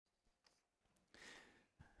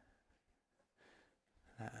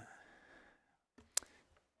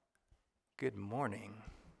Good morning.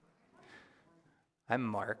 I'm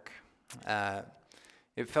Mark.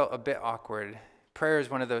 It felt a bit awkward. Prayer is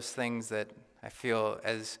one of those things that I feel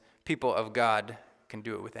as people of God can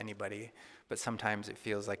do it with anybody, but sometimes it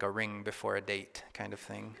feels like a ring before a date kind of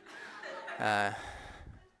thing.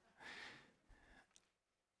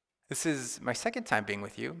 This is my second time being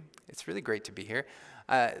with you. It's really great to be here.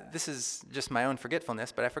 This is just my own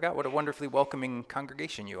forgetfulness, but I forgot what a wonderfully welcoming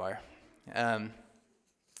congregation you are.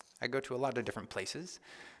 I go to a lot of different places,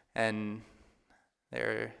 and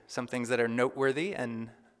there are some things that are noteworthy,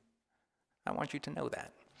 and I want you to know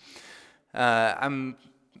that. I'm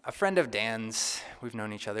a friend of Dan's. We've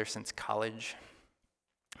known each other since college,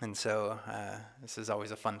 and so this is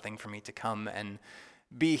always a fun thing for me to come and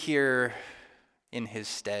be here in his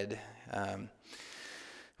stead.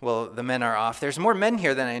 Well, the men are off. There's more men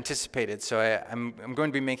here than I anticipated, so I'm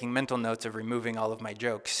going to be making mental notes of removing all of my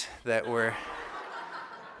jokes that were...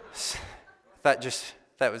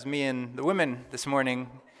 that was me and the women this morning.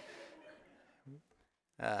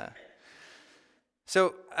 We're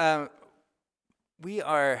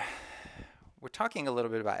talking a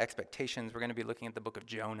little bit about expectations. We're going to be looking at the book of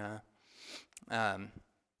Jonah.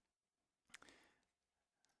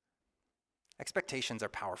 Expectations are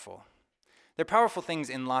powerful. They're powerful things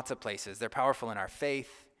in lots of places. They're powerful in our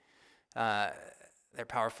faith. They're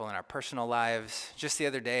powerful in our personal lives. Just the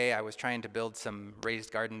other day, I was trying to build some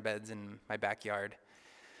raised garden beds in my backyard.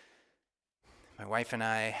 My wife and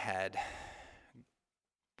I had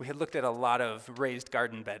looked at a lot of raised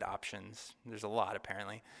garden bed options. There's a lot,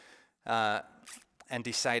 apparently. And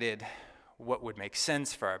decided what would make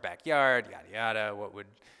sense for our backyard, yada, yada,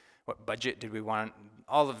 what budget did we want,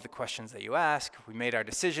 all of the questions that you ask. We made our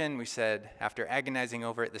decision. We said, after agonizing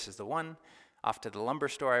over it, this is the one. Off to the lumber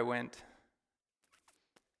store I went.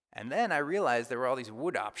 And then I realized there were all these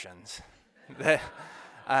wood options that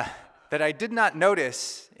I did not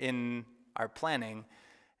notice in our planning.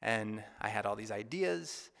 And I had all these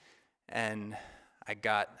ideas, and I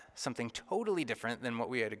got something totally different than what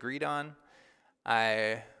we had agreed on.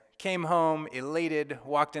 I came home, elated,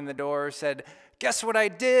 walked in the door, said, guess what I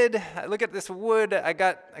did? I look at this wood. I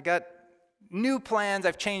got new plans.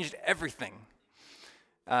 I've changed everything.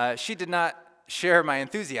 She did not share my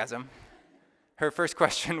enthusiasm. Her first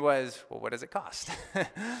question was, well, what does it cost?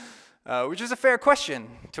 Which is a fair question,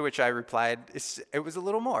 to which I replied, it was a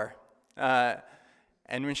little more.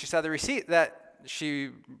 And when she saw the receipt, that she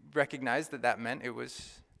recognized that meant it was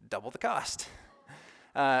double the cost.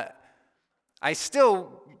 I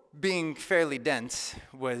still, being fairly dense,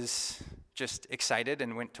 was just excited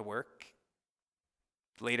and went to work.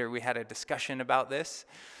 Later, we had a discussion about this.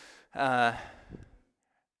 After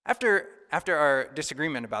our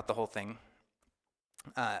disagreement about the whole thing,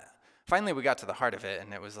 finally we got to the heart of it,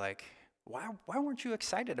 and it was like, why weren't you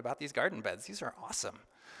excited about these garden beds? These are awesome.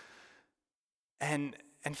 And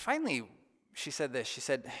finally she said this. She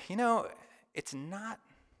said, it's not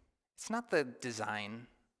the design.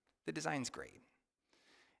 The design's great.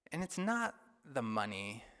 And it's not the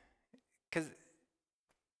money, because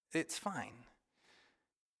it's fine.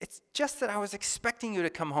 It's just that I was expecting you to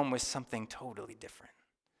come home with something totally different.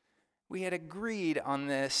 We had agreed on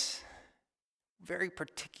this very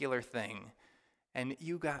particular thing, and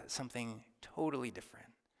you got something totally different.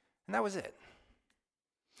 And that was it.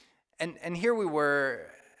 And here we were,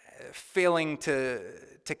 failing to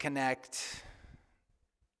connect,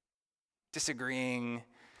 disagreeing.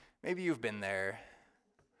 Maybe you've been there.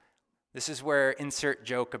 This is where insert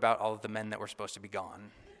joke about all of the men that were supposed to be gone.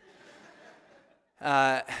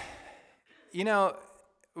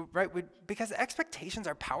 Right? Because expectations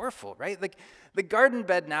are powerful, right? Like, the garden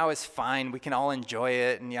bed now is fine. We can all enjoy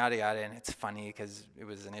it and yada, yada. And it's funny because it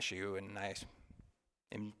was an issue, and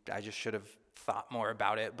I just should have thought more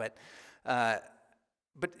about it. But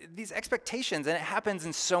these expectations, and it happens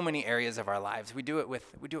in so many areas of our lives. We do it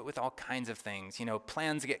with all kinds of things.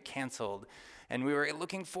 Plans get canceled, and we were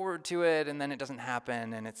looking forward to it, and then it doesn't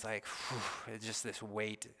happen, and it's like, it's just this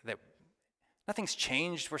weight that nothing's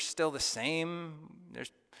changed. We're still the same.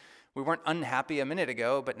 We weren't unhappy a minute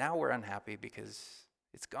ago, but now we're unhappy because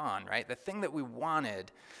it's gone, right? The thing that we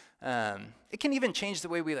wanted, it can even change the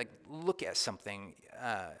way we look at something.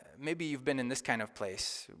 Maybe you've been in this kind of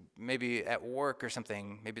place, maybe at work or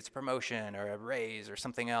something. Maybe it's a promotion or a raise or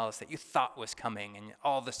something else that you thought was coming, and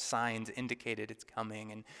all the signs indicated it's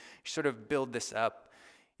coming, and you sort of build this up.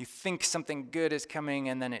 You think something good is coming,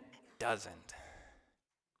 and then it doesn't,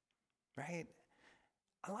 right?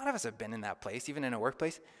 A lot of us have been in that place, even in a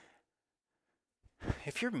workplace.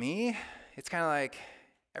 If you're me, it's kind of like,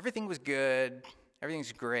 everything was good,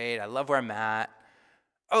 everything's great, I love where I'm at.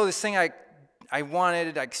 Oh, this thing I I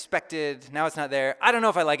wanted, I expected, now it's not there. I don't know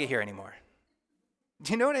if I like it here anymore.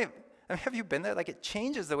 Do you know what I mean, have you been there? Like, it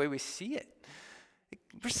changes the way we see it.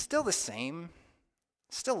 We're still the same,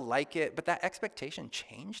 still like it, but that expectation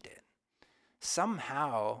changed it.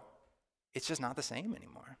 Somehow, it's just not the same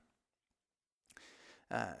anymore.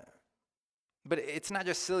 But it's not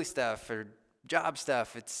just silly stuff or job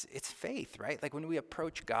stuff, it's faith, right? Like when we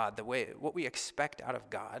approach God, what we expect out of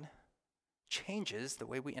God changes the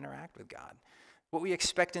way we interact with God. What we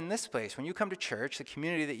expect in this place, when you come to church, the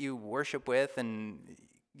community that you worship with and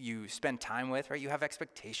you spend time with, right? You have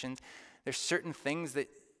expectations. There's certain things that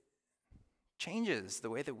changes the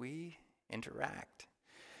way that we interact.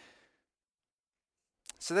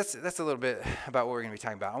 So that's a little bit about what we're going to be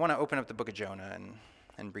talking about. I want to open up the book of Jonah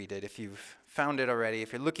and read it. If you've found it already,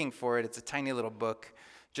 if you're looking for it, it's a tiny little book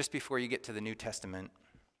just before you get to the New Testament.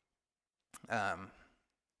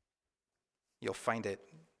 You'll find it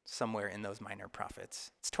somewhere in those minor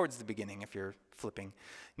prophets. It's towards the beginning if you're flipping,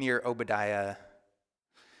 near Obadiah.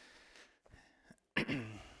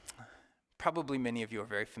 Probably many of you are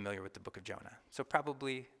very familiar with the book of Jonah, so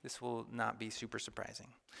probably this will not be super surprising.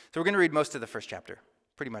 So we're going to read most of the first chapter,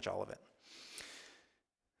 pretty much all of it.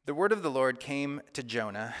 The word of the Lord came to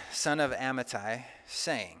Jonah, son of Amittai,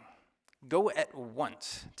 saying, "Go at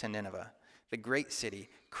once to Nineveh, the great city.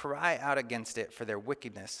 Cry out against it, for their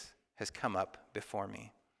wickedness has come up before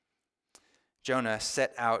me." Jonah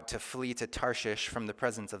set out to flee to Tarshish from the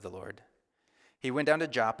presence of the Lord. He went down to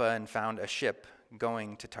Joppa and found a ship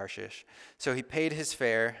going to Tarshish. So he paid his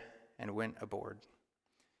fare and went aboard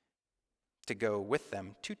to go with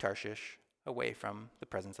them to Tarshish, away from the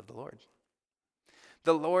presence of the Lord.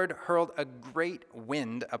 The Lord hurled a great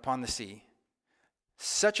wind upon the sea.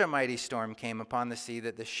 Such a mighty storm came upon the sea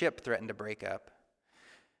that the ship threatened to break up.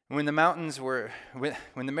 When the mariners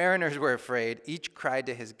were afraid, each cried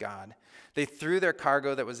to his God. They threw their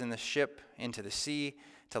cargo that was in the ship into the sea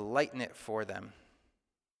to lighten it for them.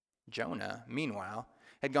 Jonah, meanwhile,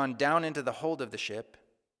 had gone down into the hold of the ship,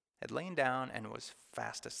 had lain down, and was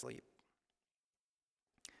fast asleep.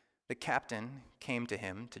 The captain came to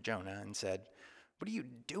him, to Jonah, and said, "What are you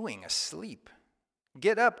doing asleep?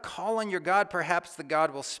 Get up, call on your God. Perhaps the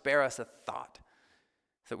God will spare us a thought,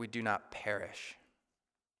 so that we do not perish."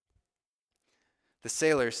 The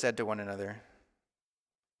sailors said to one another,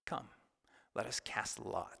 "Come, let us cast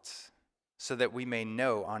lots, so that we may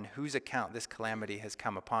know on whose account this calamity has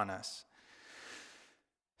come upon us."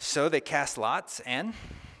 So they cast lots, and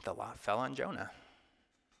the lot fell on Jonah.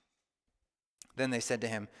 Then they said to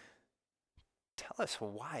him, "Tell us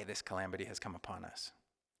why this calamity has come upon us.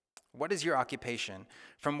 What is your occupation?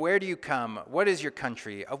 From where do you come? What is your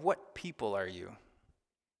country? Of what people are you?"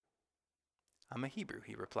 "I'm a Hebrew,"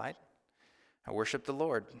 he replied. "I worship the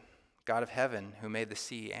Lord, God of heaven, who made the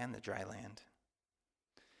sea and the dry land."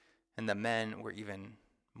 And the men were even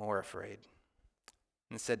more afraid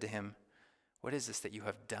and said to him, "What is this that you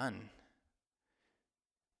have done?"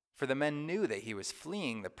 For the men knew that he was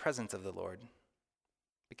fleeing the presence of the Lord,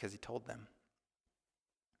 because he told them.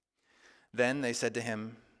 Then they said to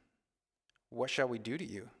him, "What shall we do to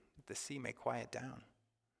you, that the sea may quiet down?"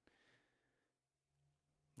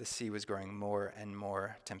 The sea was growing more and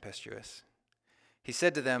more tempestuous. He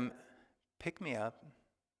said to them, "Pick me up,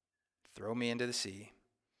 throw me into the sea,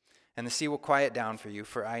 and the sea will quiet down for you,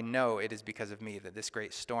 for I know it is because of me that this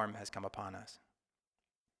great storm has come upon us."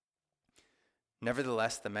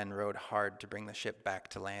 Nevertheless, the men rowed hard to bring the ship back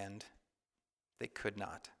to land. They could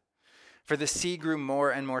not, for the sea grew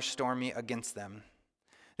more and more stormy against them.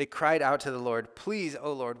 They cried out to the Lord, "Please,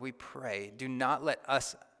 O Lord, we pray, do not let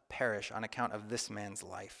us perish on account of this man's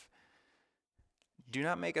life. Do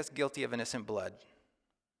not make us guilty of innocent blood.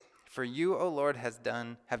 For you, O Lord, have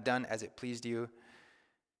done as it pleased you."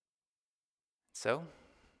 So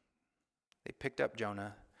they picked up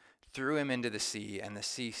Jonah, threw him into the sea, and the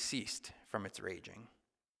sea ceased from its raging.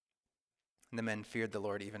 And the men feared the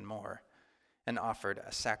Lord even more, and offered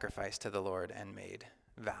a sacrifice to the Lord and made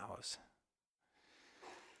vows.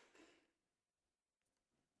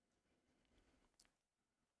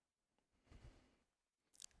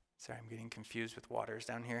 Sorry, I'm getting confused with waters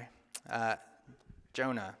down here.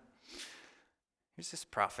 Jonah. Here's this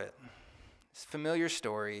prophet. This familiar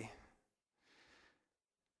story.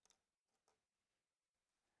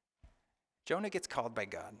 Jonah gets called by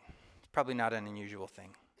God. It's probably not an unusual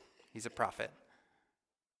thing. He's a prophet.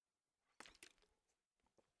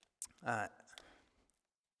 But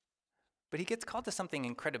he gets called to something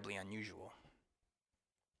incredibly unusual.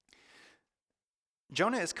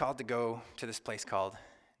 Jonah is called to go to this place called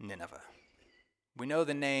Nineveh. We know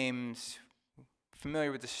the names,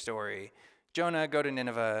 familiar with the story. Jonah, go to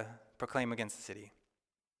Nineveh, proclaim against the city.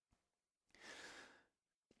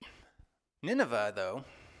 Nineveh, though,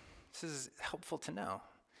 this is helpful to know.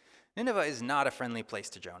 Nineveh is not a friendly place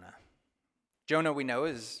to Jonah. Jonah, we know,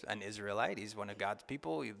 is an Israelite. He's one of God's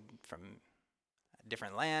people from a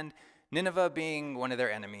different land. Nineveh, being one of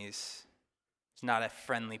their enemies, is not a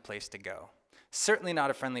friendly place to go. Certainly not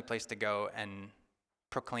a friendly place to go and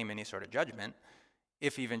proclaim any sort of judgment,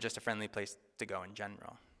 if even just a friendly place to go in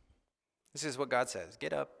general. This is what God says: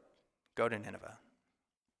 get up, go to Nineveh.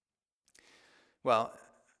 Well,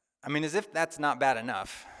 I mean, as if that's not bad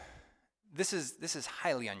enough, this is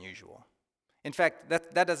highly unusual. In fact,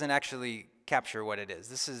 that doesn't actually capture what it is.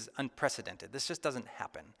 This is unprecedented. This just doesn't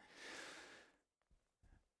happen.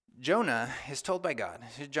 Jonah is told by God,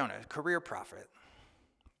 Jonah, career prophet,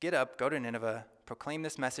 get up, go to Nineveh, proclaim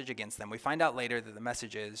this message against them. We find out later that the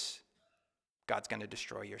message is God's going to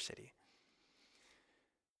destroy your city.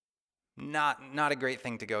 Not a great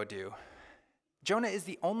thing to go do. Jonah is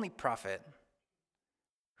the only prophet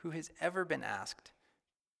who has ever been asked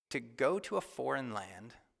to go to a foreign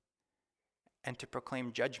land and to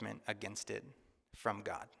proclaim judgment against it from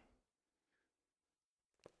God.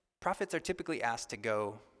 Prophets are typically asked to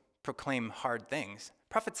go proclaim hard things.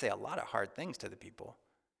 Prophets say a lot of hard things to the people.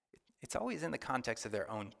 It's always in the context of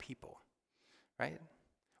their own people, right?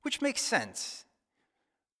 Which makes sense.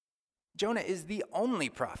 Jonah is the only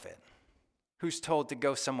prophet who's told to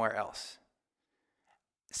go somewhere else,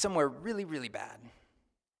 somewhere really, really bad,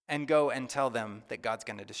 and go and tell them that God's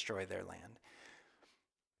going to destroy their land.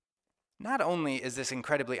 Not only is this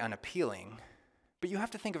incredibly unappealing, but you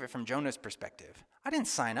have to think of it from Jonah's perspective. I didn't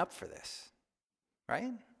sign up for this,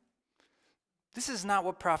 right? This is not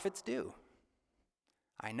what prophets do.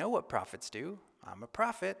 I know what prophets do. I'm a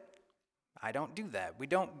prophet. I don't do that. We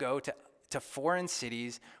don't go to foreign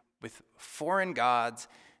cities with foreign gods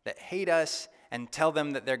that hate us and tell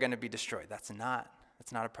them that they're going to be destroyed. That's not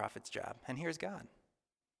a prophet's job. And here's God.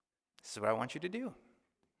 This is what I want you to do.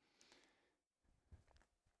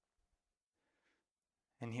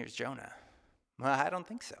 And here's Jonah. Well, I don't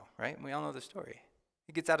think so, right? We all know the story.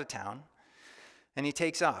 He gets out of town, and he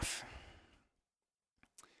takes off.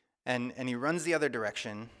 And he runs the other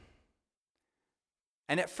direction.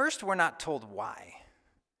 And at first, we're not told why.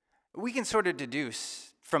 We can sort of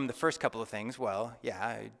deduce from the first couple of things, well,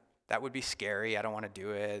 yeah, that would be scary. I don't want to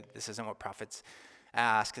do it. This isn't what prophets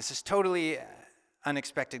ask. This is totally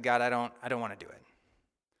unexpected, God. I don't want to do it.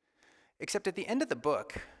 Except at the end of the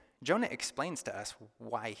book, Jonah explains to us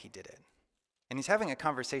why he did it. And he's having a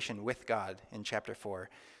conversation with God in chapter 4.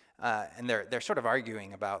 And they're sort of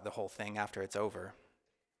arguing about the whole thing after it's over.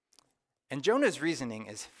 And Jonah's reasoning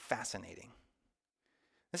is fascinating.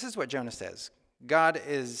 This is what Jonah says. God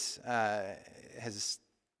has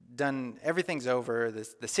done, everything's over.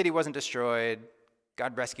 The city wasn't destroyed.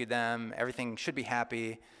 God rescued them. Everything should be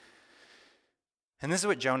happy. And this is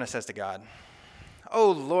what Jonah says to God.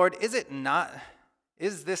 Oh, Lord, is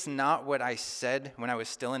this not what I said when I was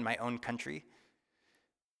still in my own country?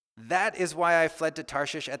 That is why I fled to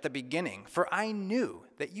Tarshish at the beginning, for I knew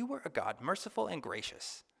that you were a God merciful and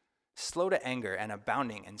gracious, slow to anger and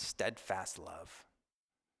abounding in steadfast love.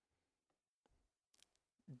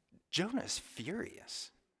 Jonah's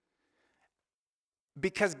furious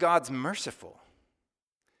because God's merciful.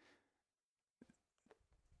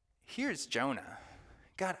 Here's Jonah.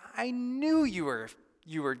 God, I knew you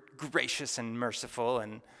were gracious and merciful,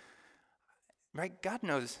 and right,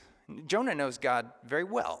 Jonah knows God very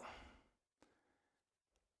well.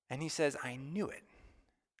 And he says, I knew it.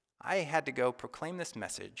 I had to go proclaim this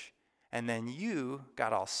message, and then you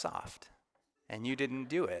got all soft, and you didn't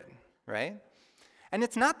do it, right? And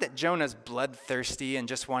it's not that Jonah's bloodthirsty and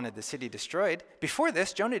just wanted the city destroyed. Before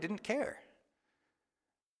this, Jonah didn't care.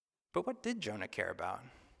 But what did Jonah care about?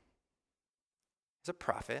 As a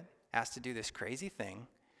prophet, asked to do this crazy thing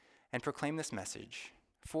and proclaim this message.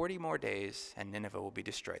 40 more days and Nineveh will be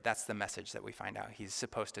destroyed. That's the message that we find out he's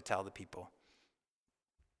supposed to tell the people.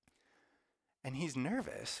 And he's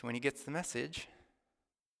nervous when he gets the message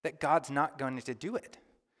that God's not going to do it.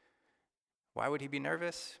 Why would he be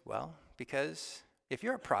nervous? Well, because if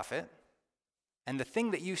you're a prophet and the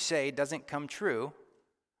thing that you say doesn't come true,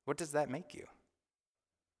 what does that make you?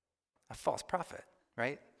 A false prophet,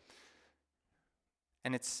 right?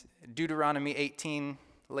 And it's Deuteronomy 18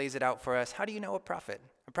 lays it out for us. How do you know a prophet?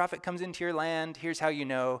 A prophet comes into your land. Here's how you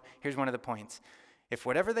know. Here's one of the points. If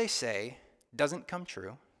whatever they say doesn't come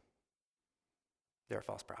true, they're a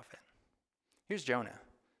false prophet. Here's Jonah.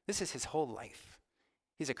 This is his whole life.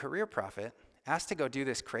 He's a career prophet, asked to go do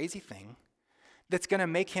this crazy thing. that's going to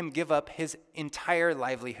make him give up his entire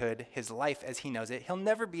livelihood, his life as he knows it. He'll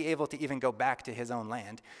never be able to even go back to his own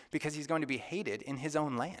land because he's going to be hated in his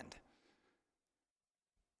own land.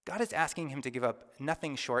 God is asking him to give up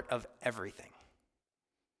nothing short of everything.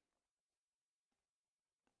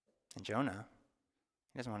 And Jonah,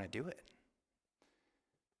 he doesn't want to do it.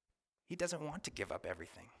 He doesn't want to give up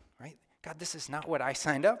everything, right? God, this is not what I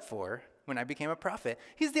signed up for when I became a prophet.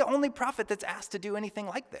 He's the only prophet that's asked to do anything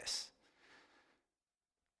like this.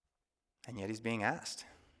 And yet he's being asked.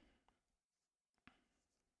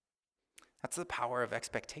 That's the power of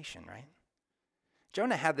expectation, right?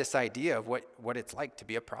 Jonah had this idea of what it's like to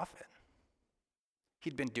be a prophet.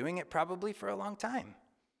 He'd been doing it probably for a long time.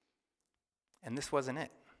 And this wasn't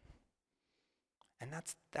it. And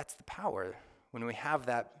that's the power when we have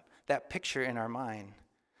that picture in our mind.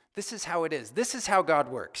 This is how it is. This is how God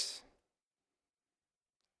works.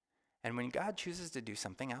 And when God chooses to do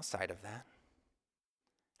something outside of that,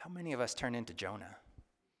 how many of us turn into Jonah?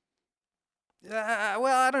 Well,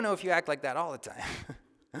 I don't know if you act like that all the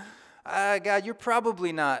time. God, you're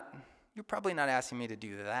probably not asking me to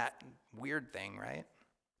do that weird thing, right?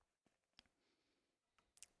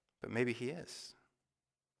 But maybe he is.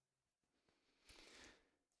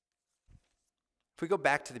 If we go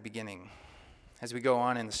back to the beginning, as we go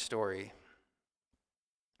on in the story,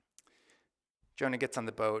 Jonah gets on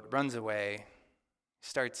the boat, runs away,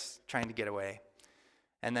 starts trying to get away.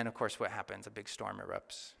 And then, of course, what happens? A big storm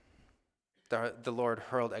erupts. The Lord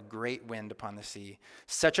hurled a great wind upon the sea.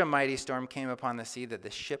 Such a mighty storm came upon the sea that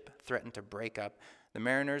the ship threatened to break up. The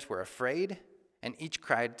mariners were afraid, and each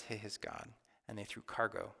cried to his God, and they threw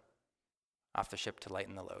cargo off the ship to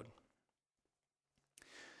lighten the load.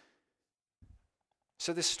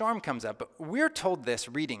 So this storm comes up, but we're told this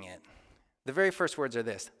reading it. The very first words are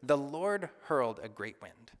this: the Lord hurled a great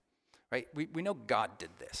wind, right? We know God did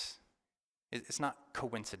this. It's not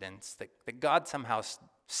coincidence that God somehow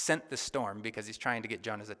sent the storm because he's trying to get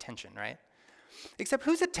Jonah's attention, right? Except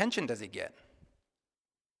whose attention does he get?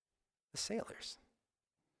 The sailors,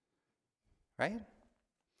 right?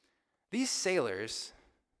 These sailors,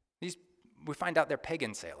 we find out they're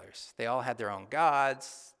pagan sailors. They all had their own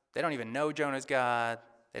gods. They don't even know Jonah's God.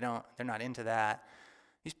 They're not into that.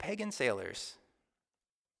 These pagan sailors,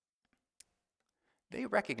 they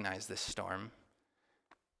recognize this storm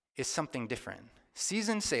is something different.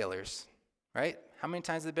 Seasoned sailors, right? How many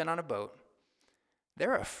times have they been on a boat?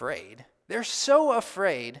 They're afraid. They're so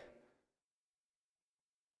afraid.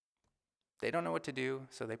 They don't know what to do,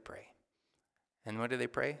 so they pray. And what do they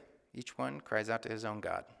pray? Each one cries out to his own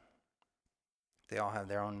God. They all have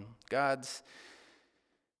their own gods,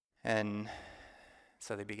 and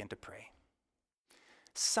so they begin to pray.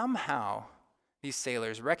 Somehow, these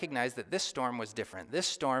sailors recognized that this storm was different. This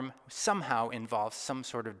storm somehow involves some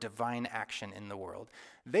sort of divine action in the world.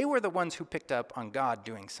 They were the ones who picked up on God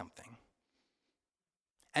doing something.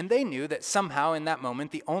 And they knew that somehow in that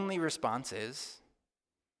moment, the only response is,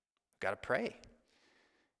 we've got to pray.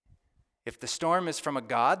 If the storm is from a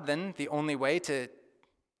God, then the only way to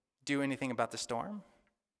do anything about the storm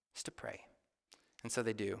is to pray. And so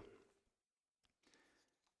they do.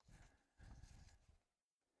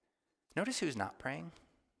 Notice who's not praying?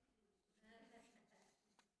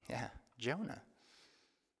 Yeah, Jonah.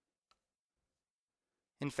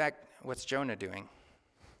 In fact, what's Jonah doing?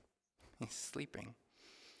 He's sleeping.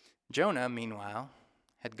 Jonah, meanwhile,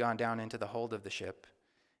 had gone down into the hold of the ship,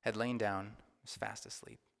 had lain down, was fast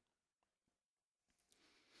asleep.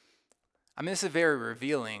 I mean, this is very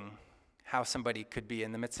revealing how somebody could be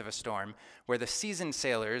in the midst of a storm where the seasoned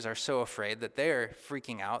sailors are so afraid that they're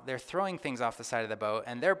freaking out, they're throwing things off the side of the boat,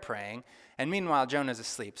 and they're praying, and meanwhile Jonah's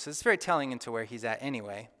asleep. So it's very telling into where he's at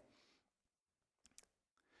anyway.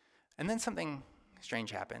 And then something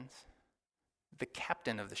strange happens. The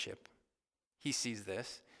captain of the ship, he sees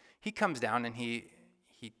this. He comes down and he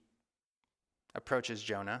approaches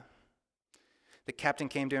Jonah. The captain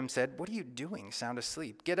came to him and said, "What are you doing, sound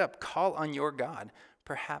asleep? Get up, call on your God.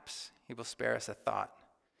 Perhaps he will spare us a thought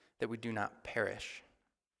that we do not perish."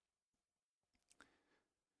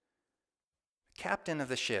 The captain of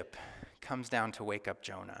the ship comes down to wake up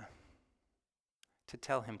Jonah, to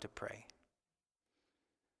tell him to pray.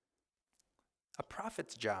 A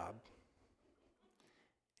prophet's job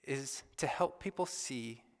is to help people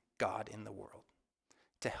see God in the world,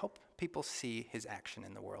 to help people see his action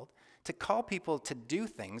in the world, to call people to do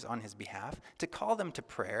things on his behalf, to call them to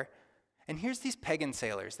prayer. And here's these pagan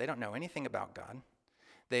sailors. They don't know anything about God.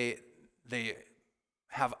 They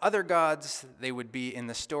have other gods. They would be, in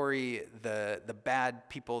the story, the bad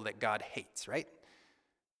people that God hates, right?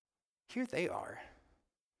 Here they are,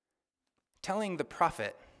 telling the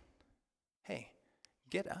prophet, hey,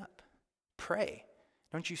 Get up. Pray.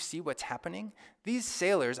 Don't you see what's happening? These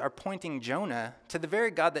sailors are pointing Jonah to the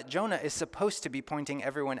very God that Jonah is supposed to be pointing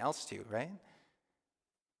everyone else to, right?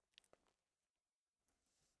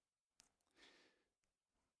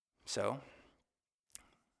 So,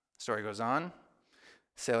 story goes on.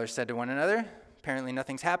 Sailors said to one another, apparently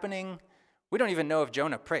nothing's happening. We don't even know if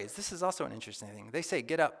Jonah prays. This is also an interesting thing. They say,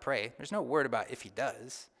 get up, pray. There's no word about if he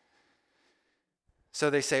does. So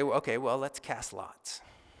they say, okay, well, let's cast lots.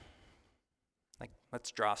 Like,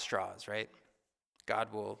 let's draw straws, right?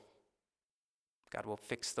 God will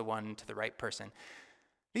fix the one to the right person.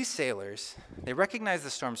 These sailors, they recognize the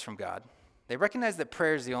storms from God. They recognize that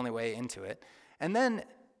prayer is the only way into it. And then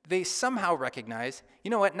they somehow recognize, you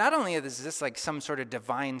know what, not only is this like some sort of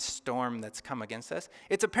divine storm that's come against us,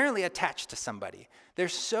 it's apparently attached to somebody. They're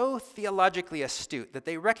so theologically astute that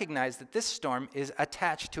they recognize that this storm is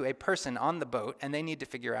attached to a person on the boat, and they need to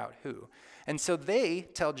figure out who. And so they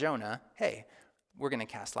tell Jonah, hey, we're going to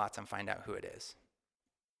cast lots and find out who it is.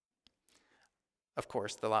 Of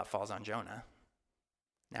course, the lot falls on Jonah,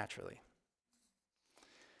 naturally.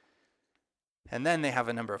 And then they have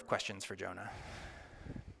a number of questions for Jonah.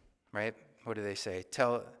 Right? What do they say?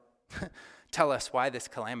 Tell us why this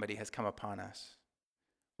calamity has come upon us.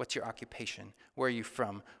 What's your occupation? Where are you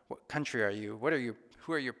from? What country are you?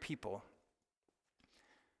 Who are your people?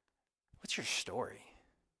 What's your story?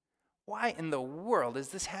 Why in the world is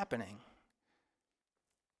this happening?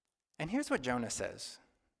 And here's what Jonah says.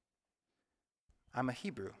 I'm a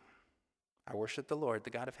Hebrew. I worship the Lord, the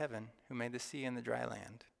God of heaven, who made the sea and the dry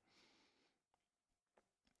land.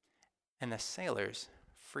 And the sailors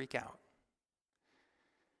freak out.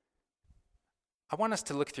 I want us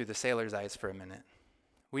to look through the sailors' eyes for a minute.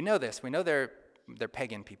 We know this. We know they're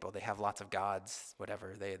pagan people. They have lots of gods,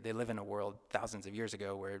 whatever. They live in a world thousands of years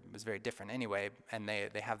ago where it was very different anyway, and they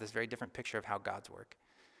have this very different picture of how gods work.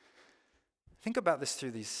 Think about this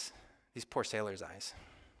through these poor sailors' eyes.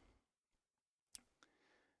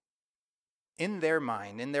 In their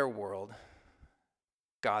mind, in their world,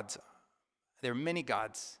 there are many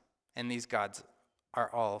gods, and these gods are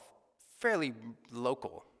all fairly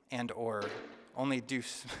local and or only do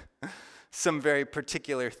some very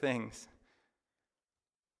particular things.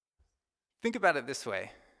 Think about it this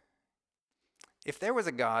way. If there was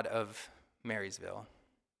a god of Marysville,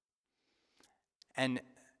 and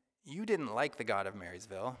you didn't like the god of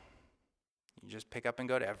Marysville, you just pick up and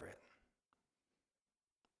go to Everett.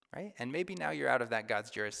 Right? And maybe now you're out of that god's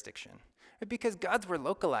jurisdiction. Because gods were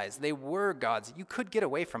localized. They were gods. You could get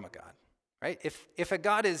away from a god. Right? If a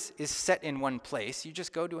god is set in one place, you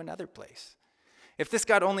just go to another place. If this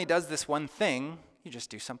god only does this one thing, you just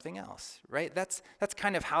do something else, right? That's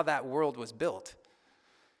kind of how that world was built.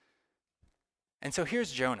 And so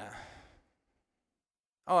here's Jonah.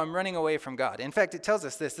 Oh, I'm running away from God. In fact, it tells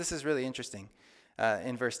us this. This is really interesting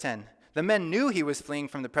in verse 10. The men knew he was fleeing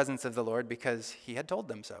from the presence of the Lord because he had told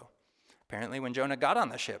them so. Apparently, when Jonah got on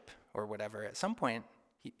the ship or whatever, at some point,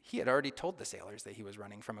 he had already told the sailors that he was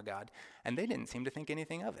running from a god, and they didn't seem to think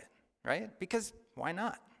anything of it, right? Because why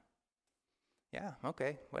not? Yeah,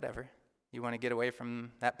 okay, whatever. You want to get away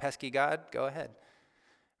from that pesky god? Go ahead,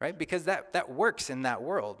 right? Because that works in that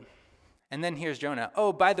world. And then here's Jonah.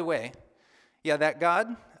 Oh, by the way, yeah, that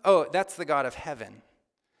god, that's the God of heaven.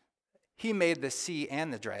 He made the sea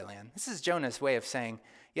and the dry land. This is Jonah's way of saying,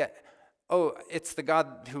 it's the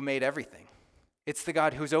God who made everything. It's the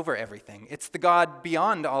God who's over everything. It's the God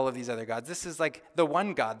beyond all of these other gods. This is like the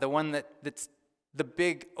one God, the one that's the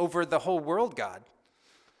big, over the whole world God.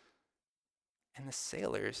 And the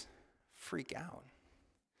sailors freak out.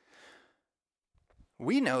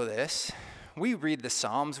 We know this. We read the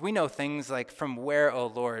Psalms. We know things like, from where, O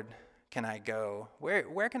Lord, can I go?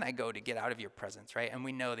 Where can I go to get out of your presence, right? And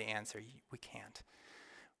we know the answer. We can't.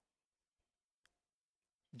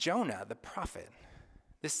 Jonah, the prophet,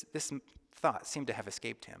 this thought seemed to have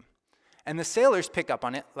escaped him. And the sailors pick up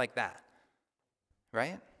on it like that,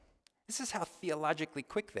 right? This is how theologically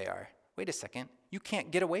quick they are. Wait a second, you can't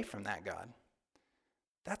get away from that God.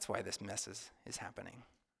 That's why this mess is happening.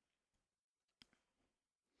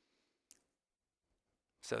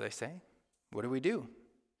 So they say, what do we do?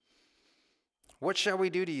 What shall we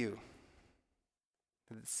do to you?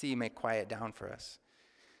 That the sea may quiet down for us.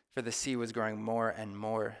 For the sea was growing more and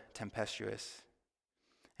more tempestuous.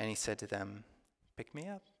 And he said to them, pick me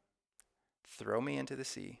up, throw me into the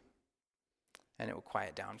sea, and it will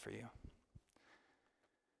quiet down for you.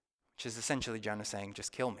 Which is essentially Jonah saying,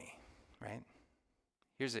 just kill me, right?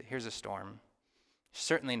 Here's a storm. You're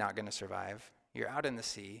certainly not going to survive. You're out in the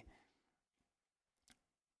sea.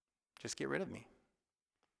 Just get rid of me.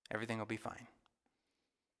 Everything will be fine.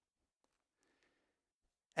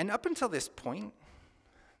 And up until this point,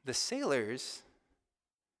 the sailors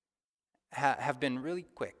have been really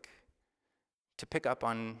quick to pick up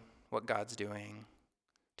on what God's doing,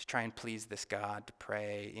 to try and please this God, to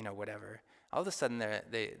pray, whatever. All of a sudden,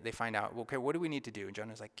 they find out, okay, what do we need to do? And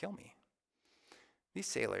Jonah's like, kill me. These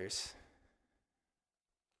sailors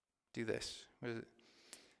do this. What is it?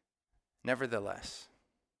 Nevertheless,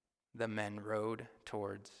 the men rowed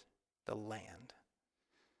towards the land.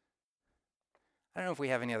 I don't know if we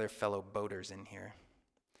have any other fellow boaters in here.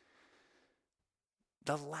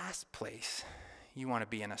 The last place you want to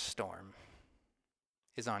be in a storm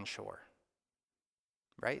is on shore,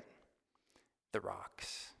 right? The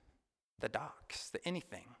rocks, the docks,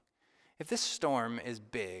 anything. If this storm is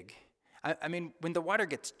big, I mean, when the water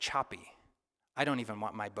gets choppy, I don't even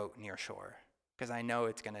want my boat near shore because I know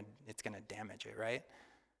it's gonna damage it, right?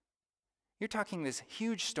 You're talking this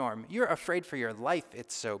huge storm. You're afraid for your life,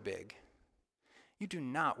 it's so big. You do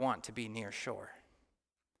not want to be near shore.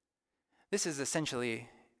 This is essentially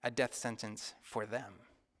a death sentence for them.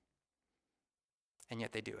 And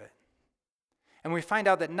yet they do it. And we find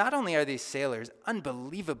out that not only are these sailors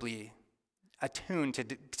unbelievably attuned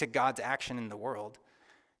to God's action in the world,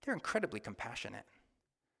 they're incredibly compassionate.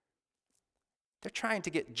 They're trying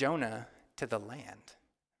to get Jonah to the land,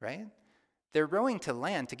 right? They're rowing to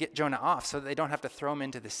land to get Jonah off so that they don't have to throw him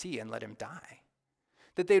into the sea and let him die.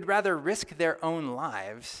 That they'd rather risk their own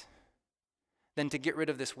lives than to get rid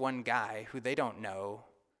of this one guy who they don't know,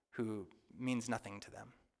 who means nothing to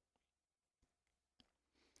them.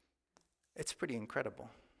 It's pretty incredible.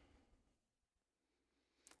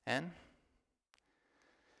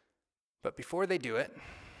 But before they do it,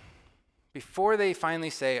 before they finally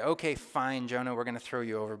say, okay, fine, Jonah, we're going to throw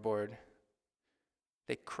you overboard,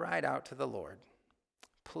 they cried out to the Lord,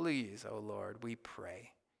 please, O Lord, we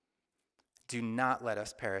pray, do not let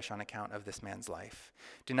us perish on account of this man's life.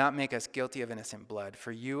 Do not make us guilty of innocent blood,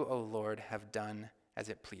 for you, O Lord, have done as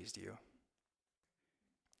it pleased you.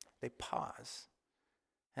 They pause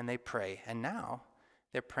and they pray, and now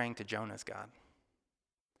they're praying to Jonah's God.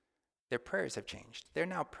 Their prayers have changed. They're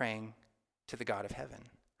now praying to the God of heaven,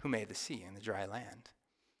 who made the sea and the dry land,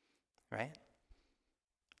 right?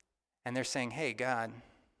 And they're saying, hey, God,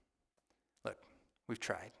 look, we've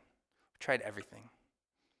tried. We've tried everything.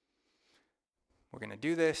 We're going to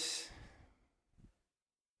do this.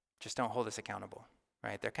 Just don't hold us accountable,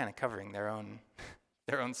 right? They're kind of covering their own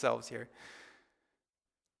selves here.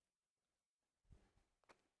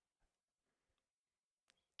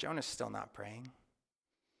 Jonah's still not praying.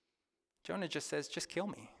 Jonah just says, just kill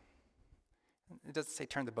me. It doesn't say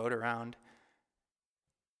turn the boat around.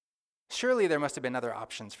 Surely there must have been other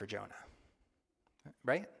options for Jonah,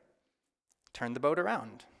 right? Turn the boat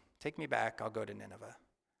around. Take me back. I'll go to Nineveh.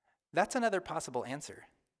 That's another possible answer.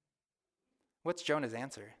 What's Jonah's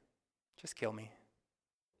answer? Just kill me.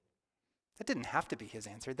 That didn't have to be his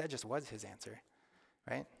answer. That just was his answer,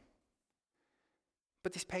 right?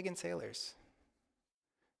 But these pagan sailors,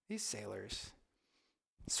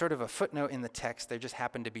 sort of a footnote in the text, they just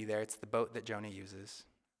happen to be there. It's the boat that Jonah uses.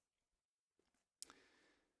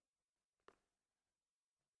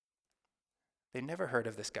 They never heard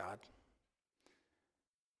of this God.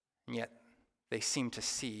 And yet they seem to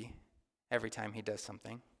see every time he does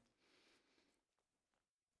something.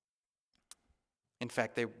 In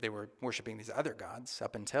fact, they were worshiping these other gods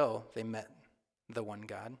up until they met the one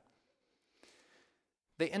God.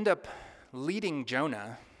 They end up leading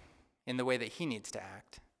Jonah in the way that he needs to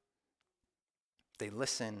act. They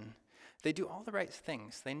listen. They do all the right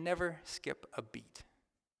things. They never skip a beat.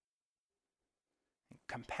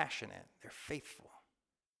 Compassionate. They're faithful.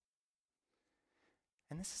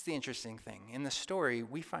 And this is the interesting thing. In the story,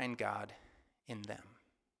 we find God in them.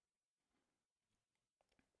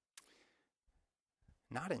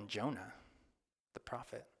 Not in Jonah, the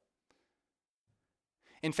prophet.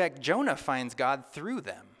 In fact, Jonah finds God through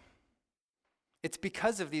them. It's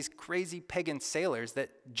because of these crazy pagan sailors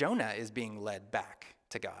that Jonah is being led back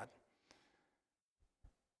to God.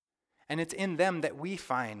 And it's in them that we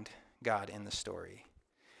find God in the story,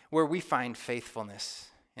 where we find faithfulness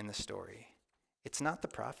in the story. It's not the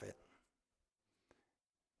prophet.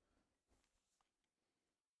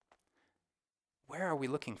 Where are we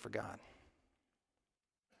looking for God?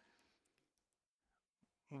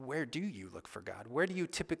 Where do you look for God? Where do you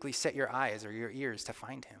typically set your eyes or your ears to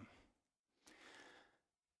find him?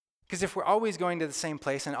 Because if we're always going to the same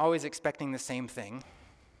place and always expecting the same thing,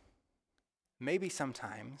 maybe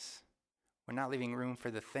sometimes we're not leaving room for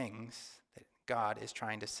the things that God is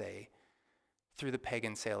trying to say through the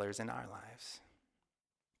pagan sailors in our lives.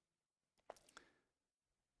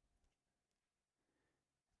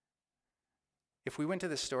 if we went to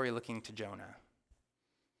this story looking to Jonah,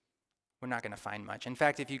 we're not going to find much. In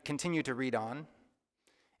fact, if you continue to read on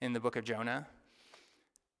in the book of Jonah,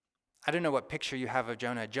 I don't know what picture you have of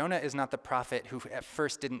Jonah. Jonah is not the prophet who at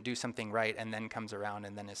first didn't do something right and then comes around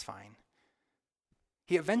and then is fine.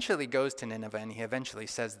 He eventually goes to Nineveh and he eventually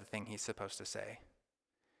says the thing he's supposed to say.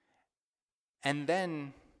 And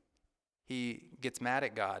then he gets mad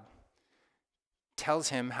at God, tells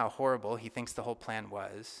him how horrible he thinks the whole plan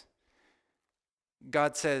was.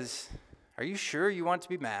 God says, "Are you sure you want to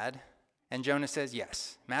be mad?" And Jonah says,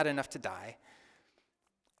 "Yes, mad enough to die."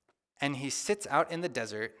 And he sits out in the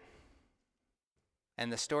desert,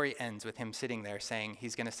 and the story ends with him sitting there saying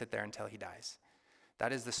he's going to sit there until he dies.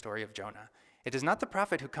 That is the story of Jonah. It is not the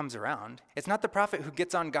prophet who comes around. It's not the prophet who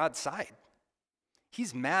gets on God's side.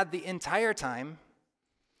 He's mad the entire time,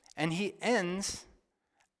 and he ends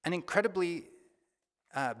an incredibly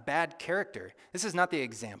bad character. This is not the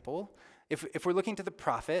example. If we're looking to the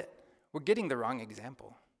prophet, we're getting the wrong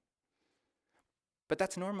example. But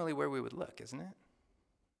that's normally where we would look, isn't it?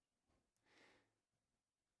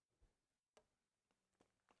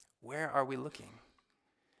 Where are we looking?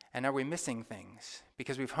 And are we missing things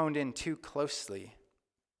because we've honed in too closely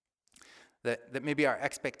that maybe our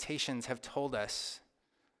expectations have told us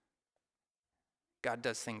God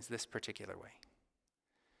does things this particular way.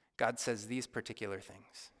 God says these particular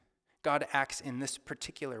things. God acts in this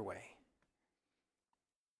particular way.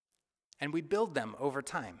 And we build them over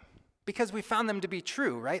time because we found them to be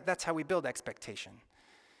true, right? That's how we build expectation.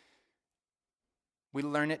 We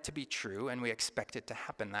learn it to be true and we expect it to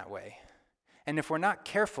happen that way. And if we're not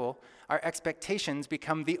careful, our expectations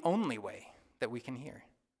become the only way that we can hear,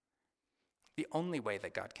 the only way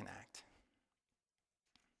that God can act.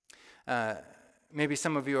 Maybe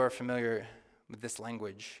some of you are familiar with this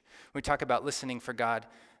language. When we talk about listening for God,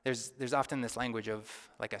 there's often this language of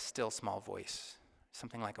like a still small voice,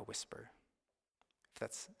 something like a whisper. If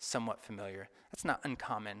that's somewhat familiar, that's not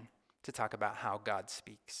uncommon to talk about how God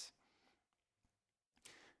speaks.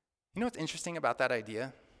 You know what's interesting about that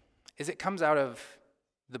idea is it comes out of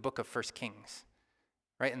the book of 1 Kings,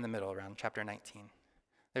 right in the middle, around chapter 19.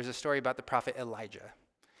 There's a story about the prophet Elijah.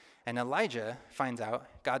 And Elijah finds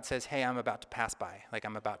out, God says, "Hey, I'm about to pass by, like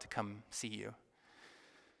I'm about to come see you."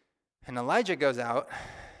 And Elijah goes out,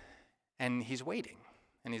 and he's waiting,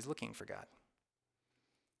 and he's looking for God.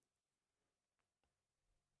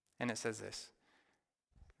 And it says this,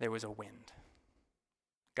 there was a wind.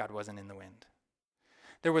 God wasn't in the wind.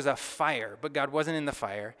 There was a fire, but God wasn't in the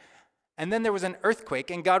fire. And then there was an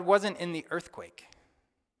earthquake, and God wasn't in the earthquake.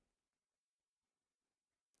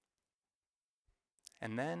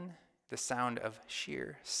 And then the sound of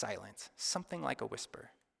sheer silence, something like a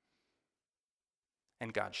whisper.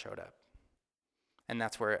 And God showed up. And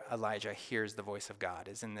that's where Elijah hears the voice of God,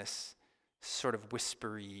 is in this sort of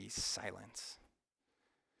whispery silence.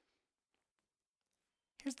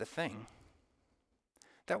 Here's the thing.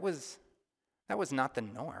 That was not the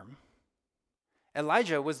norm.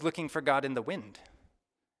 Elijah was looking for God in the wind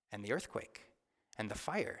and the earthquake and the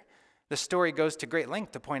fire. The story goes to great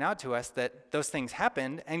length to point out to us that those things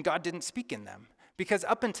happened and God didn't speak in them. Because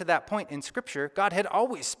up until that point in Scripture, God had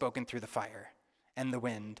always spoken through the fire and the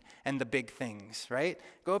wind and the big things, right?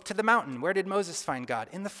 Go up to the mountain. Where did Moses find God?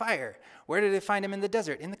 In the fire. Where did they find him? In the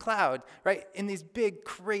desert, in the cloud, right? In these big,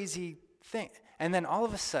 crazy things. And then all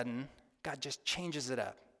of a sudden, God just changes it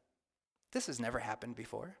up. This has never happened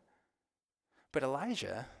before. But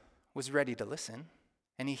Elijah was ready to listen,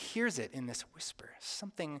 and he hears it in this whisper,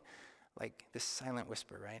 something like this silent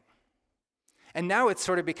whisper, right? And now it's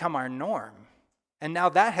sort of become our norm. And now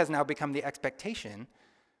that has now become the expectation.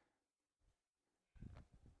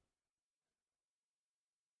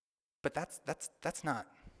 But that's not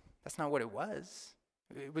what it was.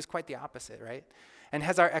 It was quite the opposite, right? And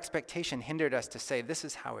has our expectation hindered us to say, this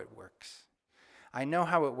is how it works? I know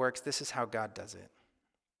how it works. This is how God does it.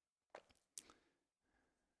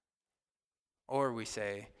 Or we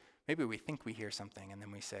say, maybe we think we hear something, and then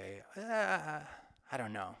we say, I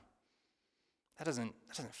don't know. That doesn't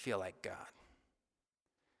feel like God.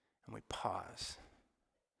 And we pause.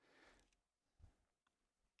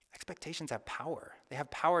 Expectations have power. They have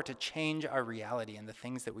power to change our reality and the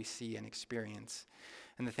things that we see and experience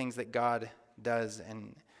and the things that God does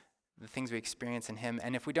and the things we experience in him.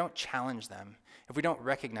 And if we don't challenge them, if we don't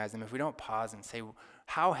recognize them, if we don't pause and say,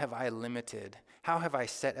 how have I limited, how have I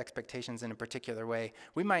set expectations in a particular way,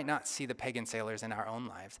 we might not see the pagan sailors in our own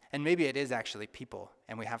lives. And maybe it is actually people,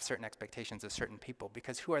 and we have certain expectations of certain people,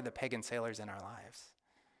 because who are the pagan sailors in our lives?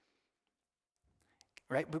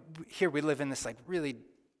 Right? Here we live in this like really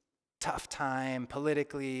tough time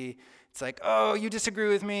politically, it's like, oh, you disagree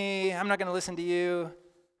with me, I'm not going to listen to you.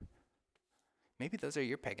 Maybe those are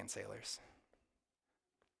your pagan sailors,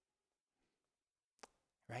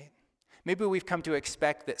 right? Maybe we've come to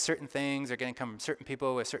expect that certain things are going to come from certain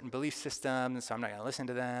people with certain belief systems, so I'm not going to listen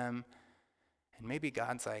to them. And maybe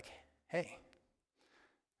God's like, hey,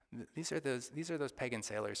 these are those pagan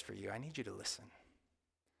sailors for you. I need you to listen.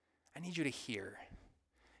 I need you to hear.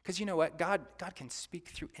 Because you know what? God can speak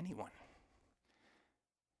through anyone.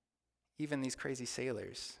 Even these crazy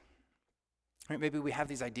sailors. Right? Maybe we have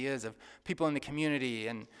these ideas of people in the community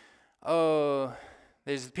and, oh,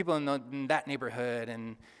 there's people in that neighborhood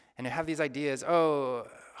and they have these ideas, oh,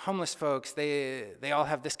 homeless folks, they all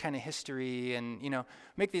have this kind of history and,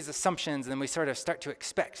 make these assumptions and then we sort of start to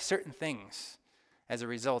expect certain things as a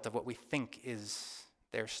result of what we think is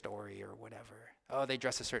their story or whatever. Oh, they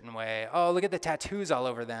dress a certain way. Oh, look at the tattoos all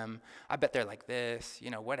over them. I bet they're like this,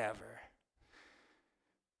 whatever.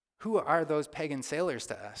 Who are those pagan sailors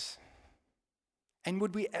to us? And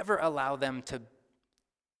would we ever allow them to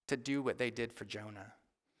do what they did for Jonah?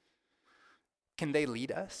 Can they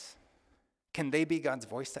lead us? Can they be God's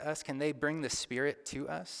voice to us? Can they bring the Spirit to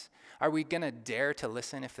us? Are we going to dare to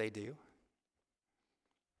listen if they do?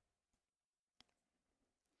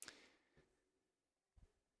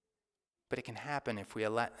 But it can happen if we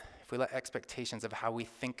let expectations of how we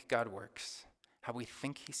think God works, how we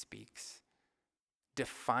think he speaks,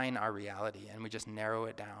 define our reality, and we just narrow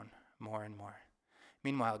it down more and more.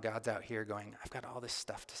 Meanwhile, God's out here going, I've got all this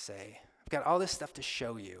stuff to say. I've got all this stuff to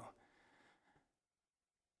show you.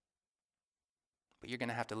 But you're going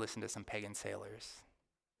to have to listen to some pagan sailors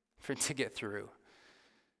to get through.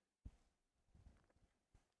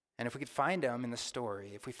 And if we could find them in the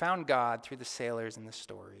story, if we found God through the sailors in the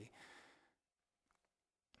story,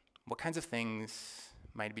 what kinds of things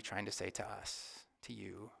might he be trying to say to us, to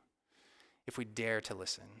you, if we dare to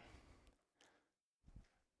listen?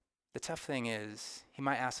 The tough thing is, he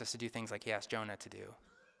might ask us to do things like he asked Jonah to do.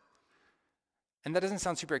 And that doesn't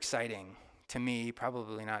sound super exciting to me,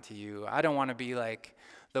 probably not to you. I don't want to be like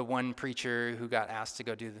the one preacher who got asked to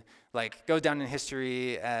go go down in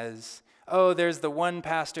history as, oh, there's the one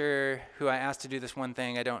pastor who I asked to do this one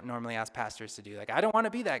thing I don't normally ask pastors to do. I don't want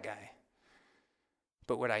to be that guy.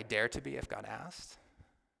 But would I dare to be if God asked?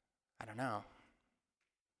 I don't know.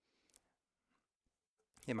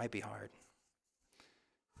 It might be hard.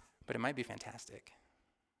 But it might be fantastic.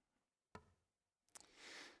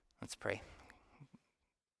 Let's pray.